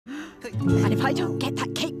If I don't get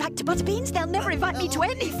that cake back to Butterbeans, they'll never invite me to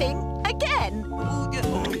anything again.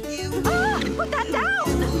 Put that down!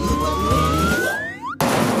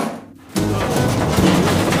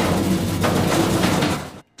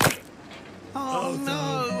 Oh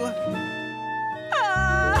no!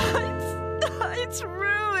 It's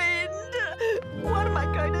ruined. What am I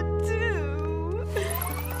going to do?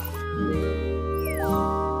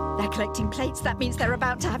 They're collecting plates. That means they're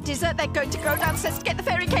about to have dessert. They're going to go downstairs to get the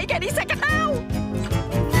fairy cake any second now. Wait,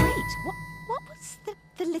 what was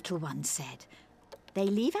the little one said? They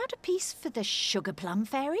leave out a piece for the Sugar Plum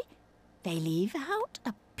Fairy? They leave out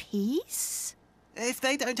a piece? If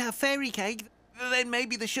they don't have fairy cake, then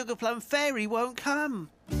maybe the Sugar Plum Fairy won't come.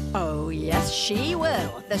 Oh, yes, she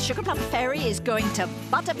will. The Sugar Plum Fairy is going to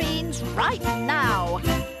Butterbeans right now.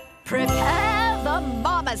 Prepare the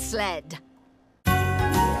mama sled.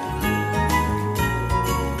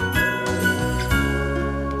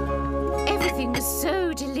 Everything was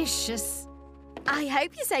so delicious. I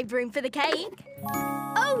hope you saved room for the cake.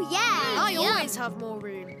 Oh, yeah. I always have more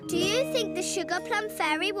room. Do you think the Sugar Plum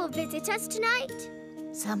Fairy will visit us tonight?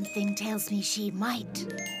 Something tells me she might.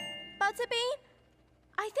 Butterbean,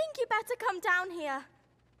 I think you better come down here.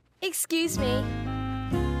 Excuse me.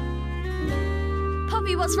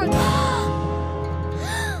 Poppy, what's wrong?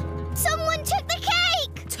 Someone took the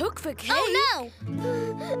cake! Took the cake? Oh, no!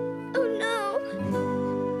 Oh, no.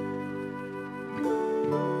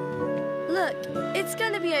 Look, it's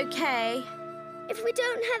going to be okay. If we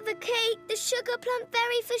don't have the cake, the Sugar Plum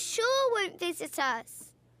Fairy for sure won't visit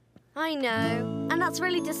us. I know, and that's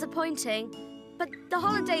really disappointing. But the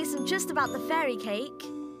holiday isn't just about the fairy cake.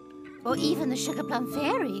 Or even the Sugar Plum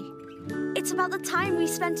Fairy. It's about the time we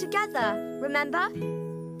spend together, remember?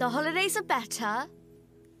 The holidays are better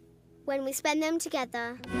when we spend them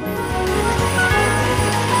together.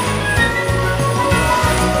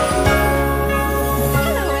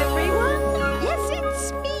 Hello, everyone. Yes,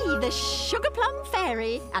 it's me, the Sugar Plum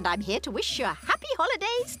Fairy, and I'm here to wish you happy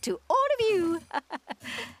holidays to all of you.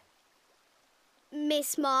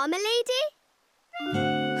 Miss Marmalady?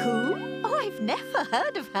 Who? Oh, I've never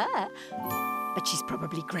heard of her. But she's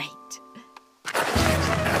probably great.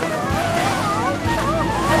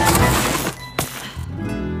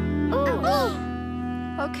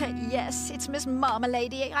 Okay, yes, it's Miss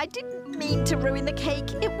Marmalady. I didn't mean to ruin the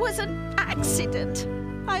cake. It was an accident.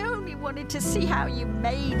 I only wanted to see how you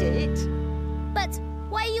made it. But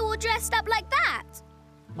why are you all dressed up like that?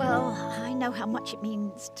 Well, I know how much it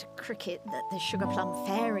means to Cricket that the Sugar Plum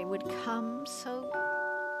Fairy would come, so...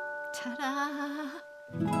 Ta-da!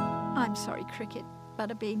 I'm sorry, Cricket,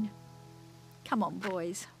 Butterbean. Come on,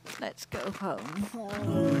 boys. Let's go home.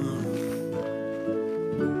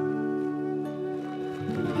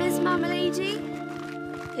 Miss Marmalady?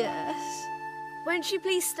 Yes? Won't you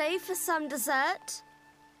please stay for some dessert?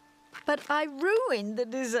 But I ruined the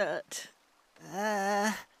dessert.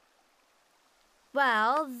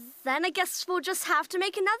 Well, then I guess we'll just have to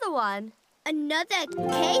make another one. Another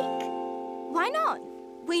cake? Why not?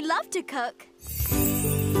 We love to cook.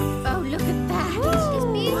 Oh, look at that. It's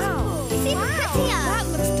beautiful. Wow. It's even prettier. That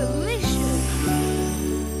looks delicious.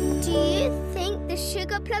 Do you think the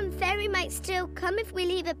Sugar Plum Fairy might still come if we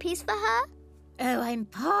leave a piece for her? Oh, I'm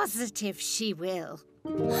positive she will.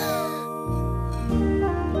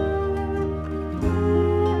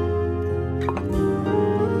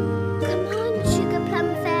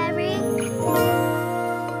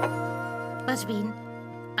 Butterbean,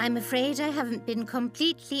 I'm afraid I haven't been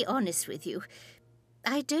completely honest with you.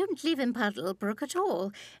 I don't live in Puddlebrook at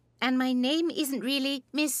all, and my name isn't really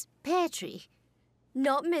Miss Peartree.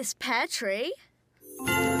 Not Miss Peartree?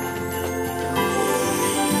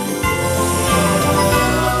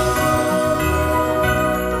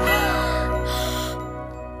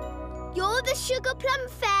 You're the Sugar Plum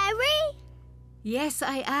Fairy? Yes,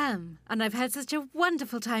 I am, and I've had such a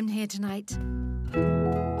wonderful time here tonight.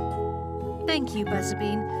 Thank you,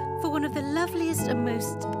 Butterbean, for one of the loveliest and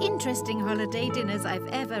most interesting holiday dinners I've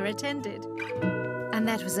ever attended. And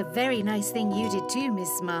that was a very nice thing you did too, Miss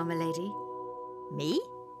Marmalady. Me?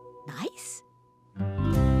 Nice?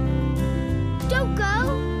 Don't go!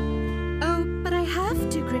 Oh, but I have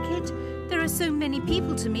to, Cricket. There are so many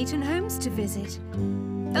people to meet and homes to visit.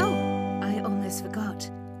 Oh, I almost forgot.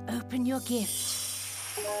 Open your gift.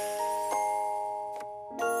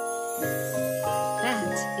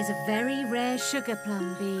 That is a very rare sugar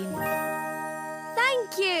plum bean.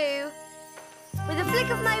 Thank you! With a flick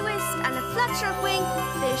of my wrist and a flutter of wing,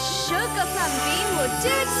 this Sugar Plum Bean will do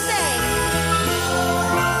its thing!